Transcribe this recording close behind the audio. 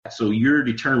So you're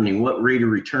determining what rate of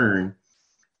return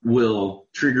will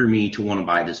trigger me to want to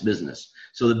buy this business.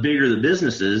 So the bigger the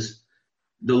business is,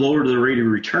 the lower the rate of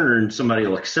return somebody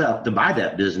will accept to buy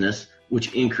that business,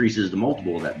 which increases the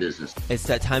multiple of that business. It's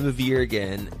that time of year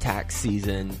again, tax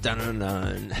season. Dun, dun,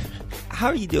 dun. How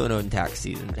are you doing on tax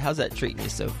season? How's that treating you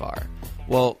so far?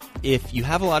 Well, if you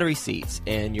have a lot of receipts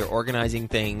and you're organizing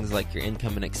things like your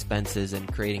income and expenses and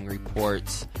creating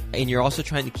reports, and you're also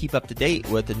trying to keep up to date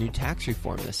with the new tax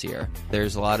reform this year,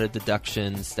 there's a lot of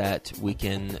deductions that we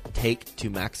can take to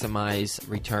maximize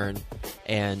return,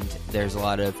 and there's a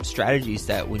lot of strategies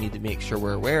that we need to make sure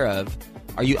we're aware of.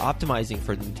 Are you optimizing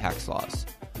for the new tax laws?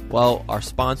 Well, our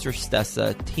sponsor,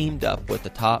 Stessa, teamed up with the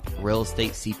top real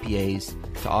estate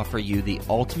CPAs to offer you the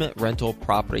ultimate rental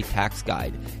property tax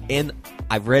guide. And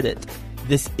I've read it.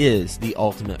 This is the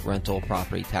ultimate rental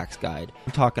property tax guide.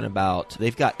 I'm talking about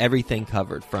they've got everything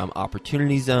covered from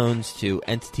opportunity zones to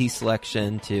entity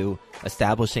selection to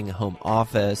establishing a home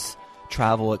office,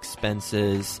 travel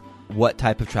expenses, what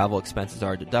type of travel expenses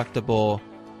are deductible,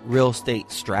 real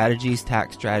estate strategies,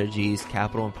 tax strategies,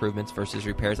 capital improvements versus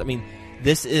repairs. I mean,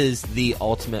 this is the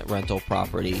ultimate rental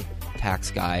property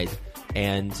tax guide,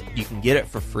 and you can get it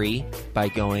for free by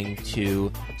going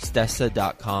to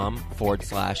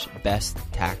stessa.com/best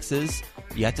taxes.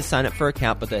 You have to sign up for an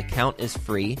account, but the account is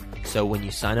free. So when you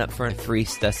sign up for a free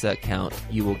Stessa account,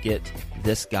 you will get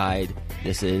this guide.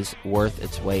 This is worth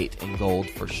its weight in gold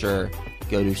for sure.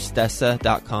 Go to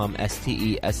stessa.com,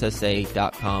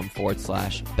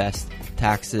 stessa.com/best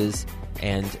taxes.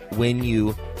 And when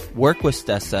you work with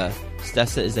Stessa,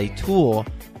 Stessa is a tool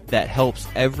that helps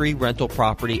every rental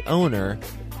property owner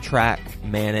track,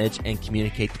 manage, and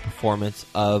communicate the performance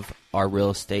of our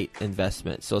real estate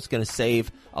investment. So it's going to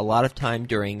save a lot of time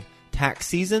during tax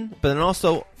season, but then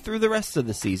also through the rest of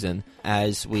the season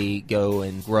as we go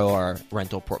and grow our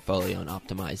rental portfolio and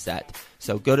optimize that.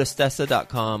 So go to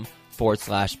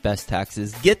stessa.com/best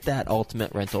taxes. Get that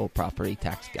ultimate rental property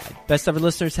tax guide. Best ever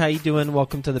listeners, how you doing?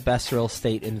 Welcome to the Best Real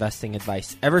Estate Investing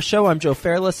Advice Ever show. I'm Joe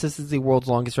Fairless. This is the world's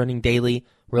longest running daily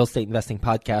real estate investing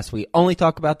podcast. We only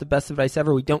talk about the best advice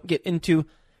ever. We don't get into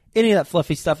any of that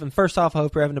fluffy stuff. And first off, I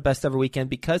hope you're having the best ever weekend,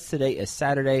 because today is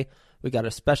Saturday. We got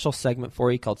a special segment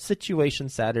for you called Situation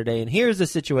Saturday. And here's the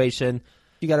situation.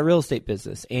 You got a real estate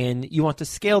business and you want to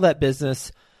scale that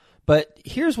business, but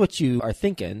here's what you are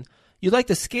thinking. You'd like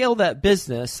to scale that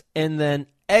business and then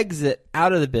exit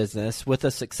out of the business with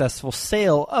a successful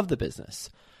sale of the business.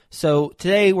 So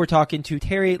today we're talking to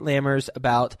Terry Lammers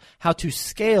about how to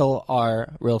scale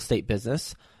our real estate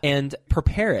business and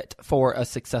prepare it for a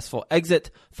successful exit.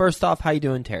 First off, how you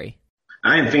doing, Terry?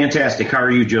 I am fantastic. How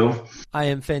are you, Joe? I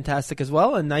am fantastic as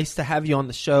well, and nice to have you on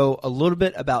the show. A little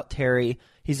bit about Terry.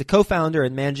 He's a co-founder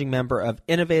and managing member of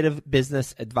Innovative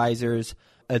Business Advisors,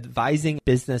 advising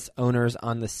business owners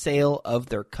on the sale of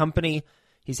their company.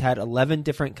 He's had 11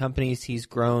 different companies. He's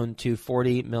grown to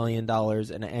 $40 million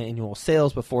in annual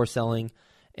sales before selling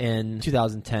in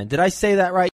 2010. Did I say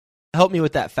that right? Help me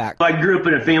with that fact. I grew up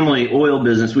in a family oil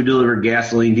business. We delivered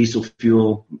gasoline, diesel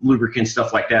fuel, lubricants,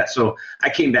 stuff like that. So I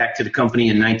came back to the company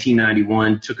in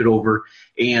 1991, took it over,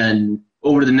 and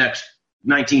over the next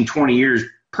 19, 20 years,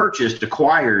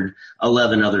 acquired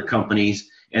 11 other companies,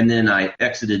 and then I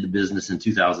exited the business in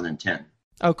 2010.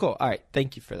 Oh, cool. All right.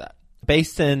 Thank you for that.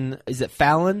 Based in, is it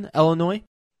Fallon, Illinois?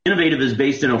 Innovative is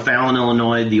based in O'Fallon,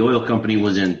 Illinois. The oil company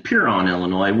was in Pierron,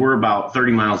 Illinois. We're about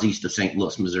 30 miles east of St.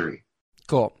 Louis, Missouri.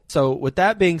 Cool. So with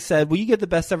that being said, will you give the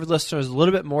best ever listeners a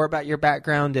little bit more about your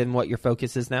background and what your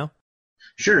focus is now?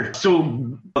 Sure.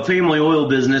 So a family oil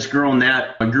business, growing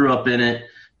that, I grew up in it,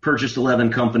 purchased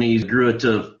 11 companies, grew it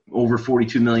to over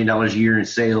 $42 million a year in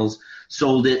sales,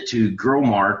 sold it to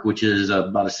Growmark, which is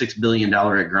about a $6 billion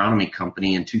agronomy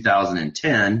company in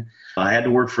 2010. I had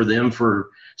to work for them for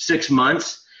 6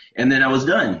 months, and then I was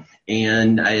done.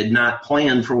 And I had not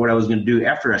planned for what I was going to do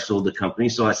after I sold the company,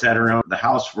 so I sat around the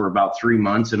house for about 3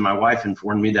 months, and my wife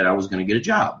informed me that I was going to get a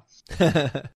job.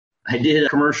 I did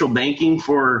commercial banking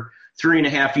for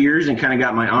 3.5 years and kind of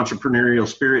got my entrepreneurial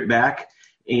spirit back.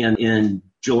 And in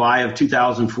July of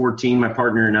 2014, my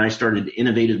partner and I started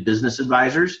Innovative Business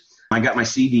Advisors. I got my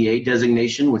CVA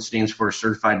designation, which stands for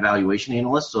Certified Valuation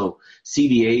Analyst. So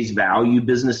CVAs value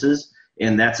businesses,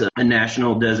 and that's a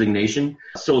national designation.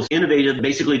 So Innovative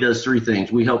basically does three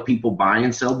things. We help people buy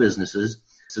and sell businesses.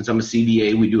 Since I'm a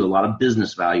CVA, we do a lot of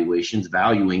business valuations,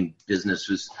 valuing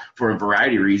businesses for a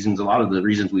variety of reasons. A lot of the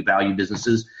reasons we value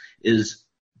businesses is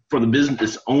for the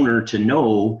business owner to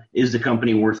know, is the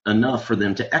company worth enough for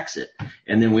them to exit?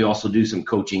 And then we also do some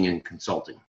coaching and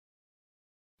consulting.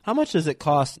 How much does it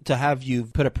cost to have you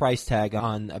put a price tag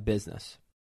on a business?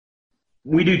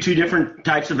 We do two different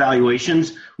types of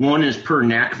valuations. One is per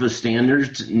NACVA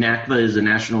standards. NACVA is the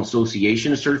National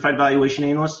Association of Certified Valuation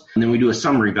Analysts. And then we do a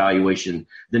summary valuation.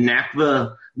 The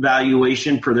NACVA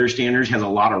valuation per their standards has a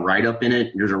lot of write-up in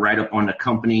it. There's a write-up on the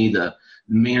company, the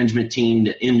management team,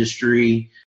 the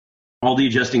industry, all the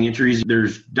adjusting entries.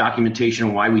 There's documentation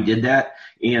on why we did that.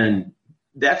 And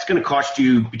that's going to cost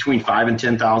you between $5,000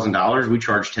 and $10,000. We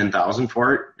charge $10,000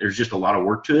 for it. There's just a lot of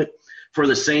work to it. For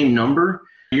the same number,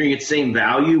 you're going to get the same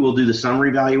value. We'll do the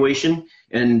summary valuation.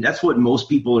 And that's what most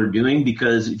people are doing,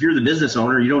 because if you're the business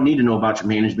owner, you don't need to know about your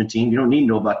management team. You don't need to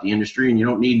know about the industry, and you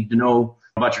don't need to know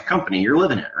about your company. You're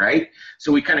living it, right?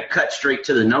 So we kind of cut straight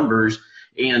to the numbers,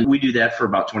 and we do that for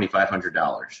about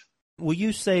 $2,500. Will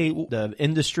you say the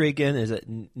industry again? Is it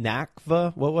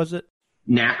NACVA? What was it?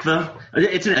 NACVA.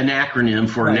 It's an acronym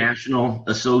for National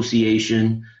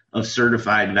Association of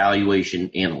Certified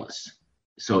Valuation Analysts.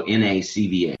 So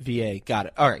NACVA. VA. Got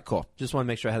it. All right, cool. Just want to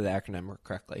make sure I have the acronym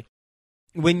correctly.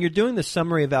 When you're doing the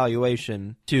summary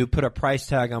evaluation to put a price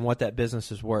tag on what that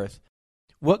business is worth,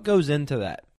 what goes into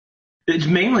that? It's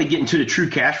mainly getting to the true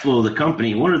cash flow of the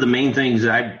company. One of the main things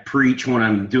that I preach when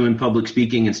I'm doing public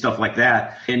speaking and stuff like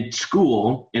that in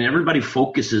school, and everybody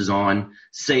focuses on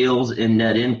sales and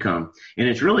net income. And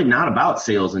it's really not about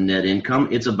sales and net income.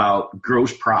 It's about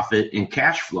gross profit and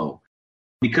cash flow.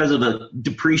 Because of the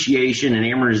depreciation and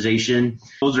amortization,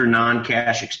 those are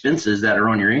non-cash expenses that are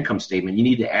on your income statement. You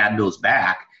need to add those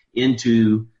back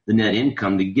into the net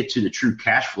income to get to the true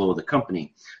cash flow of the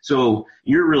company. So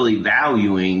you're really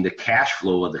valuing the cash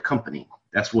flow of the company.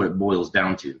 That's what it boils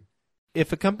down to.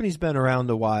 If a company's been around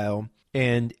a while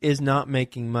and is not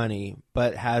making money,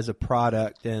 but has a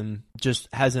product and just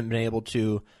hasn't been able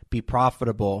to be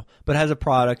profitable, but has a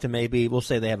product and maybe we'll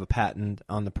say they have a patent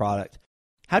on the product,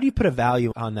 how do you put a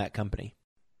value on that company?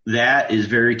 That is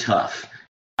very tough.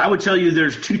 I would tell you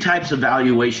there's two types of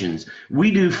valuations.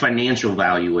 We do financial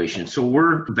valuation. So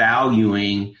we're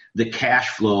valuing the cash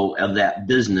flow of that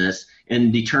business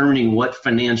and determining what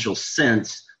financial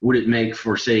sense would it make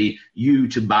for, say, you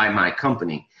to buy my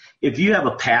company. If you have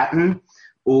a patent,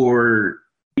 or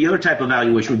the other type of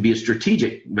valuation would be a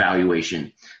strategic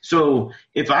valuation. So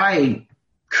if I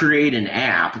create an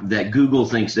app that Google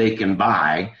thinks they can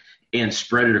buy and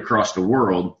spread it across the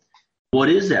world, what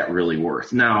is that really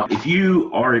worth? Now, if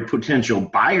you are a potential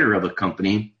buyer of a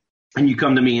company and you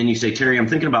come to me and you say, Terry, I'm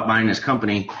thinking about buying this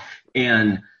company,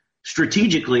 and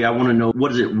strategically, I want to know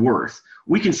what is it worth?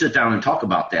 We can sit down and talk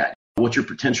about that, what your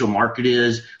potential market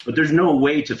is, but there's no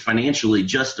way to financially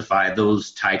justify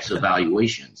those types of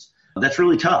valuations. That's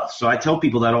really tough. So I tell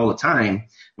people that all the time.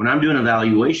 When I'm doing a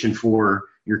valuation for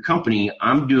your company,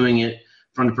 I'm doing it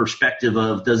from the perspective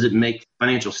of, does it make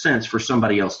financial sense for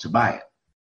somebody else to buy it?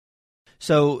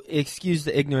 So excuse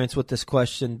the ignorance with this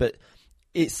question, but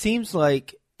it seems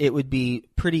like it would be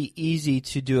pretty easy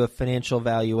to do a financial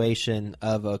valuation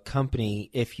of a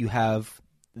company if you have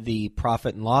the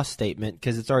profit and loss statement,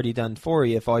 because it's already done for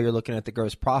you if all you're looking at the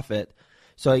gross profit.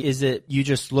 So is it you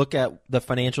just look at the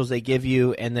financials they give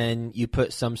you and then you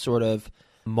put some sort of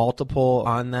multiple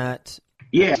on that?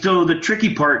 Yeah, so the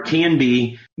tricky part can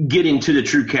be getting to the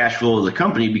true cash flow of the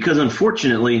company, because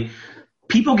unfortunately,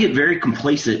 people get very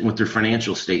complacent with their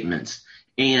financial statements.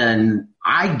 And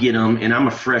I get them, and I'm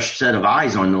a fresh set of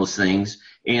eyes on those things.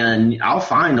 And I'll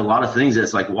find a lot of things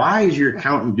that's like, why is your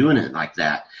accountant doing it like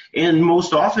that? And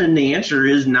most often the answer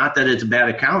is not that it's a bad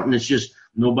accountant. It's just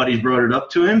nobody's brought it up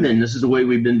to him, and this is the way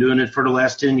we've been doing it for the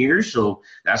last 10 years. So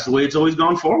that's the way it's always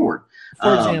gone forward.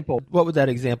 For example, what would that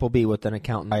example be with an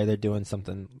accountant? Why they're doing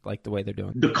something like the way they're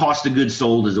doing? The cost of goods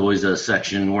sold is always a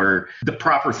section where the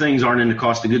proper things aren't in the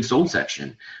cost of goods sold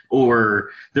section. Or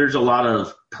there's a lot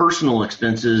of personal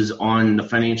expenses on the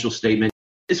financial statement.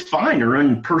 It's fine to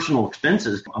run personal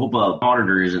expenses. I hope an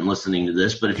auditor isn't listening to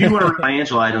this, but if you want to run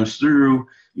financial items through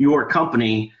your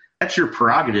company, that's your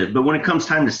prerogative. But when it comes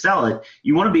time to sell it,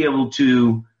 you want to be able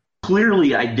to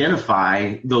clearly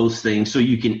identify those things so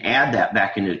you can add that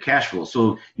back into the cash flow.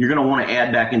 So you're going to want to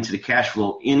add back into the cash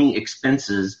flow any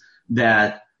expenses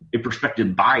that a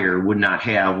prospective buyer would not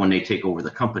have when they take over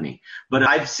the company. But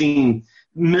I've seen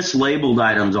mislabeled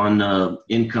items on the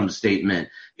income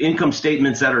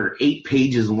statements that are 8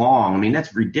 pages long. I mean,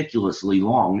 that's ridiculously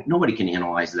long. Nobody can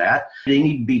analyze that. They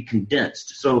need to be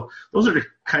condensed. So those are the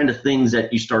kind of things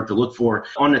that you start to look for.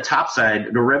 On the top side,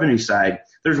 the revenue side,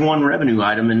 there's one revenue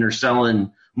item and they're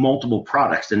selling multiple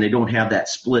products and they don't have that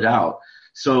split out.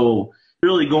 So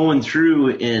really going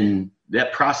through, and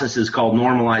that process is called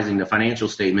normalizing the financial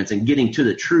statements and getting to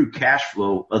the true cash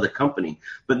flow of the company.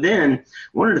 But then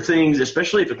one of the things,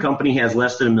 especially if a company has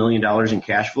less than $1 million in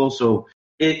cash flow, so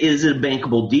Is it a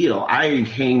bankable deal? I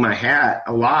hang my hat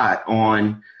a lot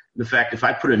on the fact if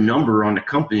I put a number on a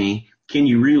company, can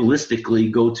you realistically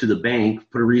go to the bank,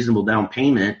 put a reasonable down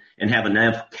payment, and have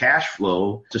enough cash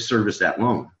flow to service that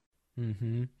loan?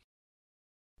 Mm-hmm.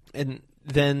 And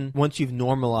then once you've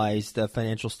normalized the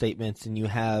financial statements and you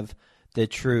have the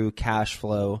true cash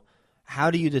flow,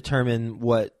 how do you determine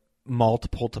what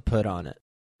multiple to put on it?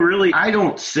 Really, I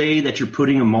don't say that you're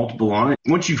putting a multiple on it.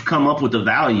 Once you've come up with a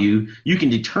value, you can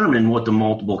determine what the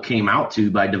multiple came out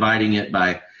to by dividing it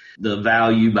by the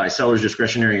value by seller's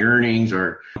discretionary earnings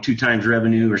or 2 times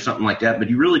revenue or something like that. But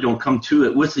you really don't come to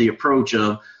it with the approach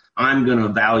of, I'm going to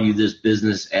value this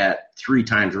business at 3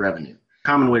 times revenue.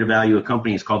 Common way to value a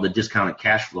company is called the discounted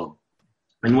cash flow.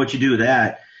 And what you do with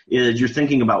that is you're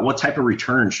thinking about what type of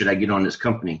return should I get on this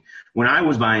company. When I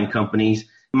was buying companies,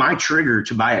 my trigger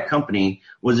to buy a company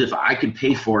was if I could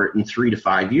pay for it in 3 to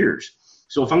 5 years.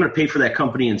 So if I'm going to pay for that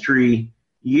company in 3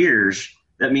 years,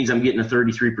 that means I'm getting a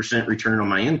 33% return on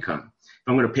my income. If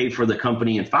I'm going to pay for the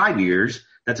company in 5 years,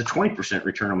 that's a 20%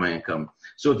 return on my income.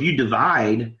 So if you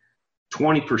divide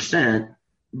 20%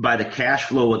 by the cash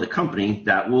flow of the company,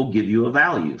 that will give you a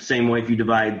value. Same way if you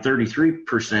divide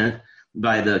 33%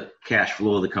 by the cash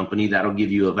flow of the company, that'll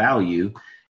give you a value.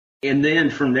 And then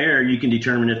from there, you can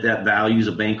determine if that value is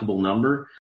a bankable number.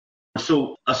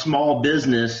 So a small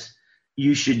business,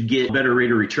 you should get a better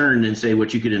rate of return than, say,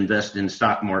 what you could invest in the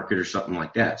stock market or something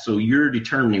like that. So you're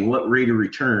determining what rate of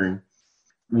return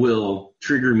will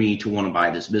trigger me to want to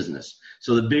buy this business.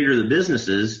 So the bigger the business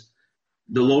is,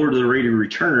 the lower the rate of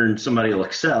return somebody will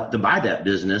accept to buy that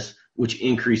business, which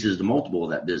increases the multiple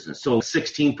of that business. So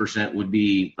 16% would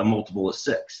be a multiple of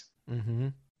 6. Mm-hmm.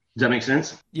 Does that make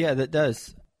sense? Yeah, that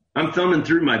does. I'm thumbing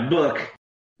through my book.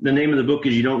 The name of the book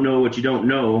is You Don't Know What You Don't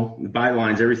Know. The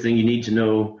byline's everything you need to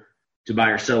know to buy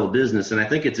or sell a business. And I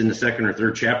think it's in the 2nd or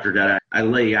 3rd chapter that I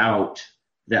lay out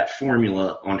that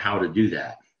formula on how to do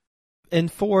that.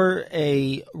 And for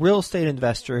a real estate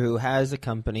investor who has a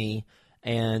company,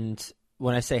 and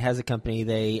when I say has a company,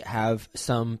 they have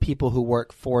some people who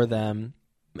work for them,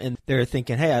 and they're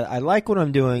thinking, hey, I like what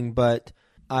I'm doing, but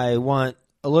I want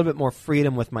a little bit more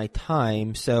freedom with my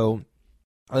time. So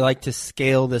I like to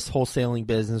scale this wholesaling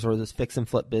business or this fix and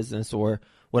flip business or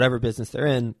whatever business they're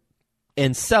in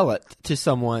and sell it to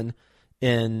someone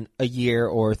in a year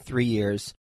or 3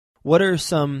 years. What are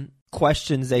some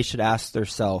questions they should ask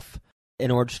themselves in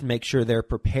order to make sure they're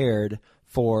prepared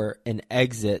for an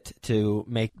exit to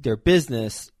make their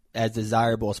business as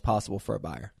desirable as possible for a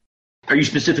buyer? Are you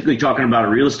specifically talking about a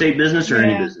real estate business or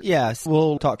any business? Yes,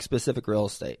 we'll talk specific real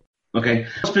estate. Okay.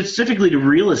 Specifically to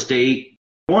real estate,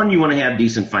 one, you want to have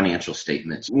decent financial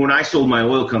statements. When I sold my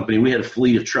oil company, we had a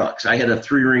fleet of trucks. I had a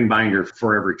 3-ring binder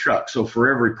for every truck. So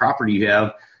for every property you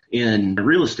have in a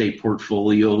real estate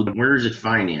portfolio, where is it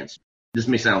financed? This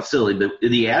may sound silly, but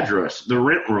the address, the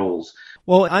rent rolls.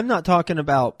 Well, I'm not talking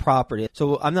about property.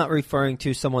 So I'm not referring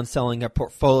to someone selling a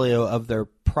portfolio of their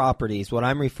properties. What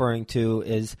I'm referring to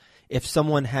is if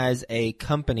someone has a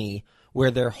company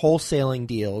where they're wholesaling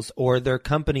deals or their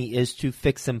company is to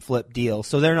fix and flip deals.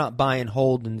 So they're not buy and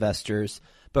hold investors,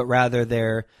 but rather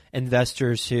they're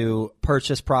investors who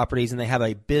purchase properties and they have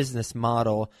a business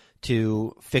model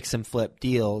to fix and flip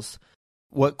deals.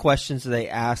 What questions do they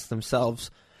ask themselves?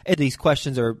 And these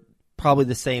questions are probably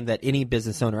the same that any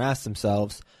business owner asks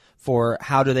themselves for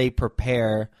how do they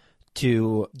prepare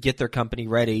to get their company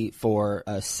ready for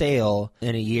a sale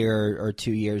in a year or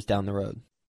 2 years down the road.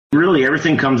 Really,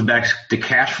 everything comes back to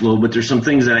cash flow, but there's some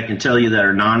things that I can tell you that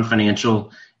are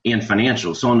non-financial and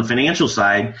financial. So on the financial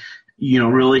side,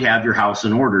 really have your house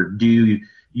in order. Do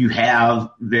you have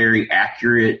very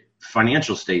accurate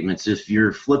financial statements? If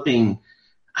you're flipping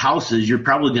houses, you're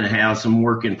probably going to have some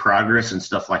work in progress and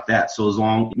stuff like that.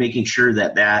 So making sure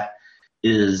that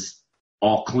is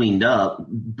all cleaned up,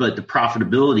 but the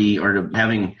profitability or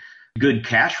having good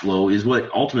cash flow is what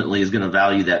ultimately is going to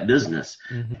value that business.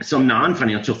 Mm-hmm. Some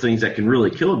non-financial things that can really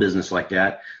kill a business like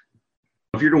that.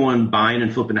 If you're the one buying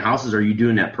and flipping houses, are you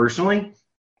doing that personally?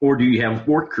 Or do you have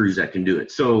work crews that can do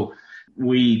it? So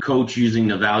we coach using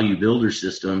the value builder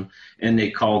system, and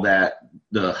they call that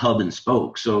the hub and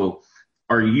spoke. So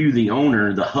are you the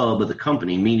owner, the hub of the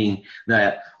company, meaning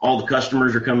that all the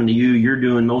customers are coming to you, you're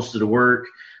doing most of the work,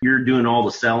 you're doing all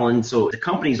the selling. So the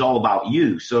company's all about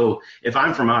you. So if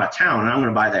I'm from out of town and I'm going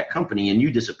to buy that company and you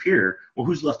disappear, well,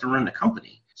 who's left to run the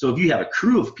company? So if you have a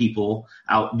crew of people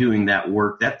out doing that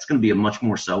work, that's going to be a much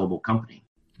more sellable company.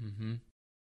 Mm-hmm.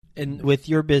 And with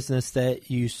your business that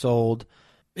you sold,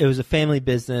 it was a family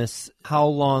business. How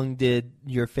long did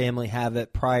your family have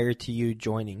it prior to you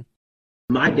joining?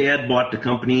 My dad bought the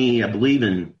company, I believe,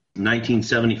 in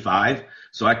 1975.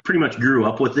 So I pretty much grew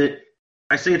up with it.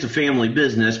 I say it's a family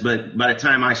business, but by the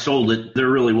time I sold it, there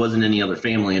really wasn't any other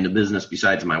family in the business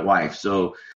besides my wife.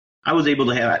 So I was able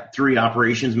to have 3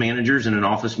 operations managers and an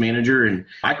office manager, and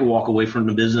I could walk away from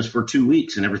the business for 2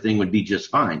 weeks and everything would be just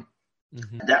fine.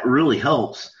 Mm-hmm. That really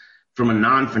helps from a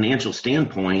non-financial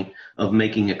standpoint of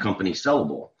making a company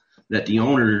sellable, that the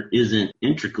owner isn't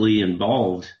intricately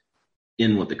involved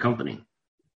in with the company.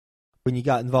 When you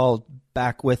got involved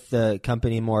back with the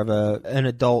company, more of an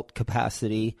adult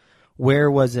capacity,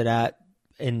 where was it at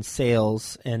in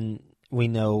sales? And we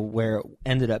know where it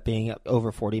ended up being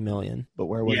over $40 million, but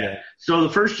where was it? So the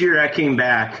first year I came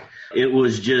back, it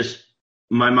was just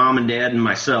my mom and dad and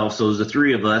myself. So it was the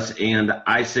 3 of us. And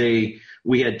I say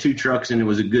we had 2 trucks and it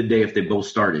was a good day if they both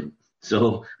started.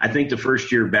 So I think the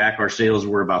first year back, our sales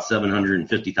were about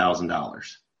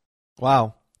 $750,000.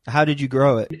 Wow. How did you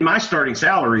grow it? My starting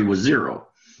salary was 0.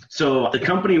 So the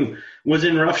company was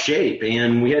in rough shape,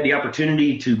 and we had the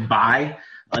opportunity to buy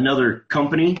another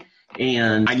company.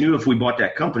 And I knew if we bought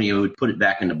that company, it would put it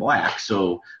back into black.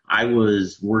 So I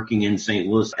was working in St.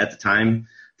 Louis at the time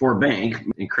for a bank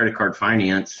in credit card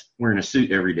finance, wearing a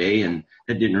suit every day, and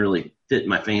that didn't really fit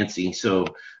my fancy. So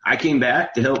I came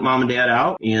back to help mom and dad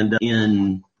out. And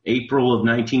in April of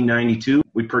 1992,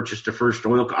 we purchased my first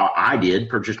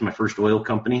oil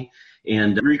company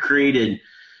and recreated.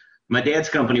 My dad's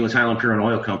company was Highland Current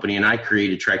Oil Company, and I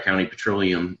created Tri-County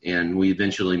Petroleum, and we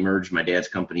eventually merged my dad's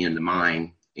company into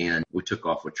mine, and we took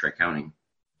off with Tri-County.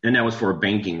 And that was for a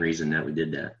banking reason that we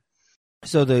did that.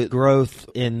 So the growth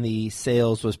in the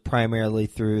sales was primarily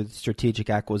through strategic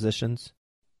acquisitions?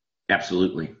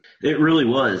 Absolutely. It really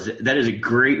was. That is a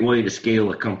great way to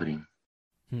scale a company.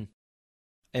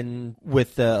 And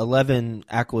with the 11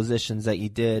 acquisitions that you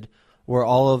did, were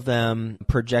all of them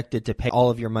projected to pay all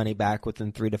of your money back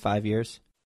within 3 to 5 years?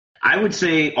 I would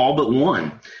say all but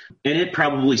one, and it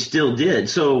probably still did.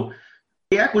 So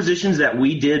the acquisitions that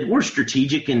we did were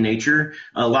strategic in nature.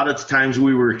 A lot of times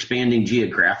we were expanding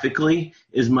geographically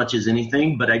as much as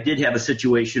anything, but I did have a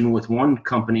situation with one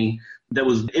company that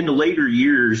was in the later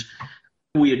years.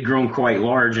 We had grown quite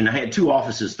large, and I had 2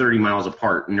 offices 30 miles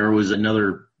apart, and there was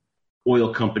another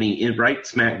oil company right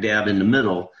smack dab in the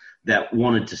middle that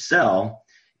wanted to sell.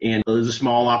 And it was a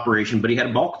small operation, but he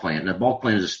had a bulk plant. And a bulk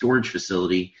plant is a storage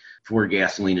facility for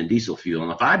gasoline and diesel fuel.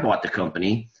 And if I bought the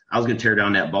company, I was going to tear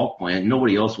down that bulk plant.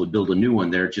 Nobody else would build a new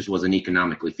one there. It just wasn't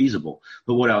economically feasible.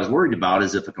 But what I was worried about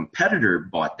is if a competitor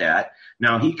bought that,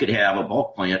 now he could have a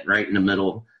bulk plant right in the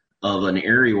middle of an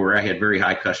area where I had very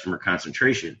high customer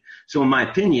concentration. So in my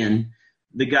opinion,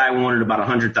 the guy wanted about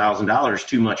 $100,000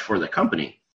 too much for the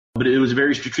company. But it was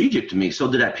very strategic to me.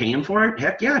 So did I pay him for it?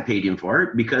 Heck yeah, I paid him for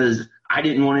it because I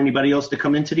didn't want anybody else to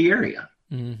come into the area.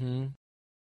 Mm-hmm.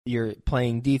 You're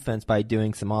playing defense by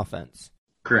doing some offense.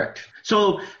 Correct.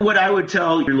 So what I would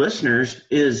tell your listeners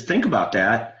is think about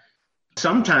that.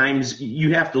 Sometimes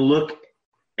you have to look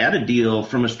at a deal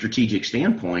from a strategic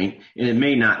standpoint, and it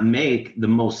may not make the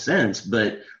most sense,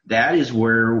 but that is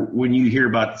where when you hear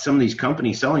about some of these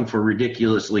companies selling for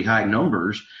ridiculously high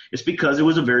numbers, it's because it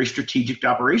was a very strategic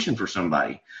operation for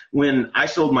somebody. When I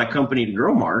sold my company to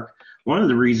Growmark, one of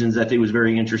the reasons that they was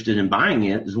very interested in buying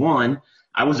it is, 1,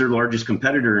 I was their largest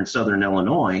competitor in Southern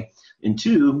Illinois, and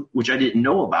 2, which I didn't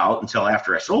know about until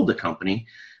after I sold the company,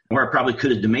 where I probably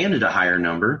could have demanded a higher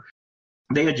number.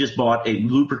 They had just bought a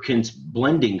lubricants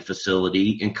blending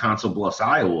facility in Council Bluffs,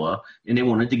 Iowa, and they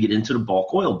wanted to get into the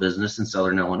bulk oil business in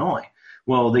Southern Illinois.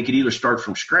 Well, they could either start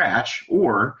from scratch,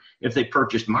 or if they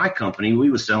purchased my company,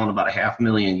 we was selling about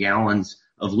 500,000 gallons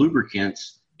of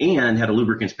lubricants and had a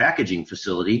lubricants packaging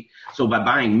facility. So by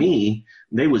buying me,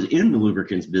 they was in the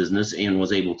lubricants business and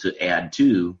was able to add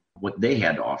to what they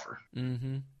had to offer.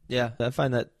 Mm-hmm. Yeah, I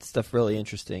find that stuff really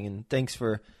interesting, and thanks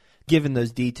for giving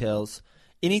those details.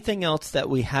 Anything else that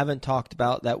we haven't talked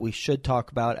about that we should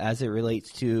talk about as it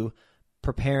relates to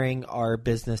preparing our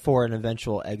business for an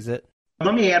eventual exit?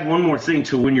 Let me add one more thing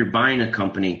to when you're buying a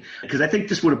company, because I think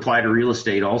this would apply to real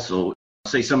estate also.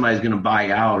 Say somebody's going to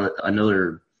buy out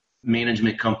another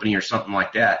management company or something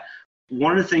like that.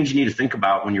 One of the things you need to think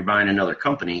about when you're buying another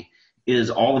company is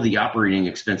all of the operating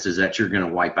expenses that you're going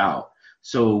to wipe out.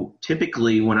 So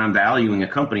typically when I'm valuing a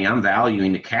company, I'm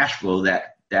valuing the cash flow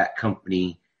that that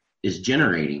company is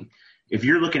generating. If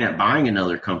you're looking at buying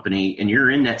another company and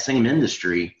you're in that same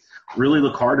industry, really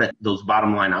look hard at those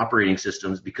bottom line operating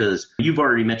systems, because you've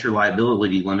already met your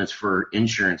liability limits for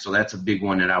insurance. So that's a big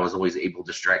one that I was always able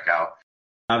to strike out.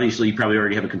 Obviously, you probably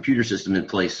already have a computer system in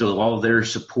place. So all of their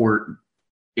support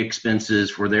expenses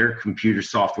for their computer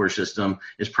software system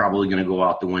is probably going to go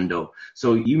out the window.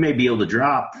 So you may be able to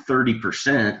drop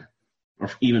 30% or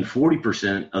even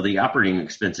 40% of the operating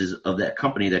expenses of that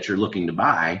company that you're looking to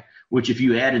buy, which if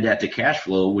you added that to cash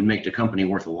flow would make the company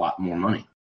worth a lot more money.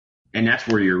 And that's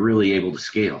where you're really able to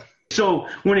scale. So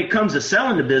when it comes to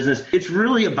selling the business, it's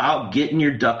really about getting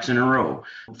your ducks in a row.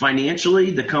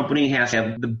 Financially, the company has to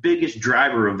have the biggest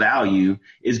driver of value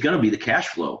is going to be the cash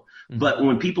flow. But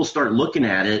when people start looking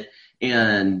at it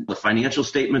and the financial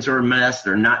statements are a mess,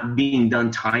 they're not being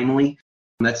done timely,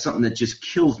 that's something that just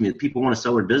kills me. People want to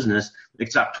sell their business.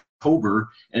 It's October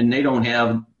and they don't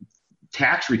have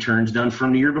tax returns done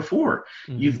from the year before.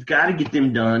 You've got to get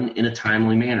them done in a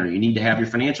timely manner. You need to have your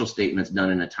financial statements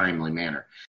done in a timely manner.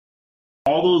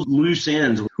 All those loose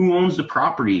ends, who owns the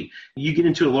property? You get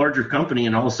into a larger company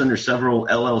and all of a sudden there's several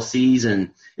LLCs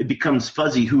and it becomes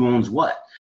fuzzy who owns what.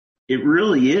 It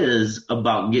really is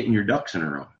about getting your ducks in a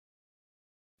row.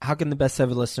 How can the Best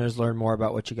Ever listeners learn more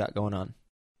about what you got going on?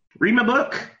 Read my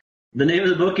book. The name of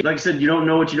the book, like I said, you don't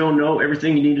know what you don't know.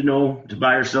 Everything you need to know to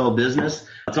buy or sell a business.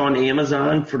 It's on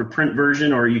Amazon for the print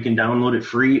version, or you can download it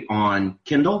free on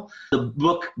Kindle. The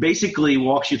book basically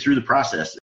walks you through the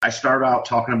process. I start out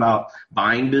talking about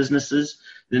buying businesses,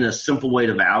 then a simple way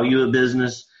to value a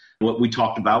business, what we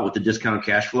talked about with the discounted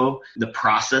cash flow, the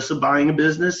process of buying a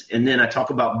business, and then I talk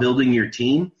about building your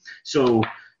team. So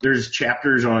there's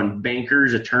chapters on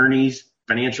bankers, attorneys,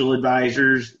 financial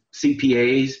advisors,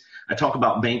 CPAs. I talk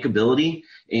about bankability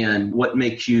and what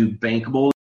makes you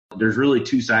bankable. There's really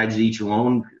two sides to each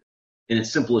loan in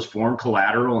its simplest form,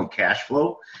 collateral and cash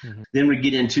flow. Then we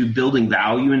get into building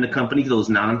value in the company, those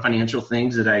non-financial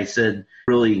things that I said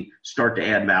really start to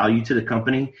add value to the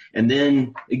company. And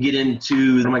then get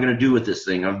into what am I going to do with this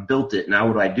thing? I've built it. Now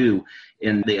what do I do?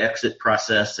 And the exit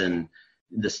process and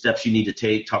the steps you need to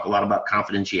take. Talk a lot about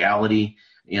confidentiality.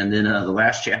 And then the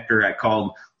last chapter I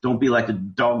called Don't Be Like the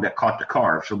Dog That Caught the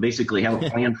Car. So basically have a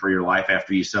plan for your life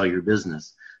after you sell your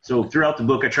business. So throughout the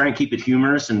book, I try and keep it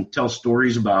humorous and tell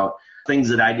stories about things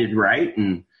that I did right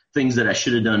and things that I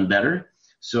should have done better.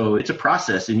 So it's a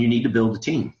process and you need to build a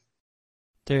team.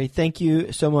 Terry, thank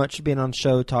you so much for being on the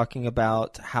show talking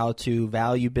about how to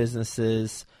value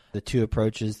businesses, the two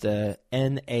approaches, the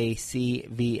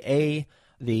NACVA,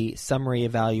 the summary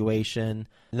evaluation.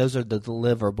 And those are the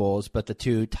deliverables, but the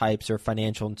two types are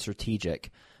financial and strategic.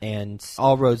 And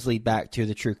all roads lead back to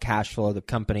the true cash flow of the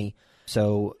company.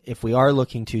 So if we are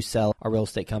looking to sell our real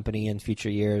estate company in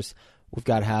future years, we've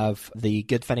got to have the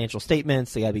good financial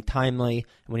statements. They got to be timely.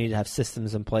 And we need to have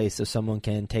systems in place so someone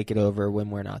can take it over when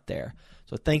we're not there.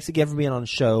 So thanks again for being on the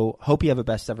show. Hope you have a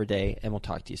best ever day, and we'll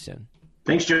talk to you soon.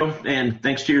 Thanks, Joe, and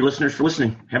thanks to your listeners for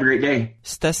listening. Have a great day.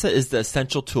 Stessa is the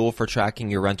essential tool for tracking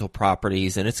your rental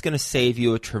properties, and it's going to save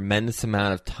you a tremendous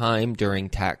amount of time during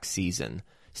tax season.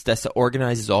 Stessa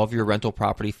organizes all of your rental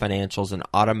property financials and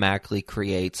automatically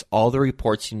creates all the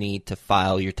reports you need to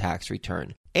file your tax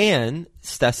return. And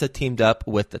Stessa teamed up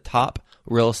with the top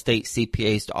real estate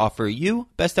CPAs to offer you,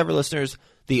 Best Ever listeners,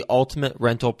 the ultimate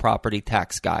rental property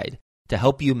tax guide to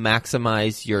help you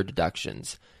maximize your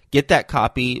deductions. Get that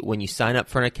copy when you sign up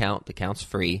for an account. The account's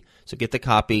free. So get the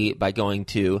copy by going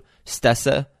to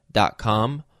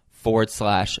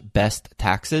stessa.com/best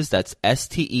taxes. That's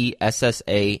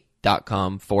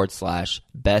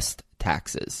STESSA.com/best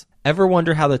taxes. Ever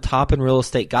wonder how the top in real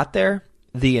estate got there?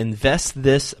 The Invest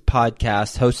This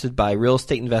podcast, hosted by real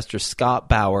estate investor Scott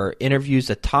Bauer, interviews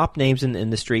the top names in the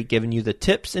industry, giving you the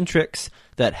tips and tricks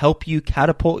that help you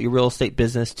catapult your real estate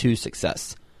business to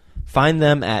success. Find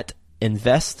them at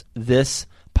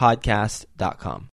investthispodcast.com.